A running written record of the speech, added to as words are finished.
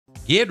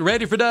Get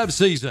ready for dove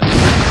season.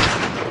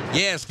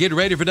 Yes, get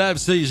ready for dove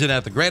season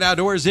at the Great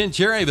Outdoors in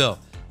Cherryville.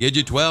 Get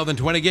you 12 and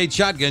 20 gauge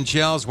shotgun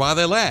shells while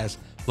they last,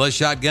 plus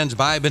shotguns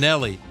by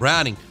Benelli,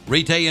 Browning,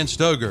 Rite, and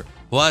Stoger.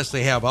 Plus,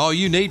 they have all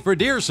you need for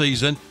deer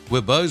season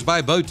with bows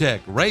by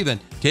Bowtech, Raven,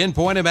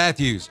 10-point, and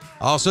Matthews.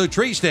 Also,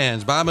 tree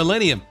stands by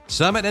Millennium,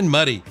 Summit, and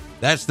Muddy.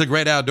 That's the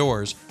Great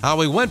Outdoors,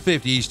 Highway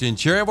 150 East in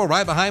Cherryville,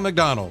 right behind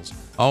McDonald's.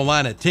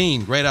 Online at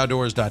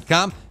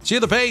teamgreatoutdoors.com. See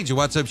the page at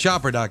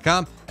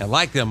whatsupshopper.com and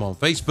like them on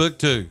Facebook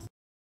too.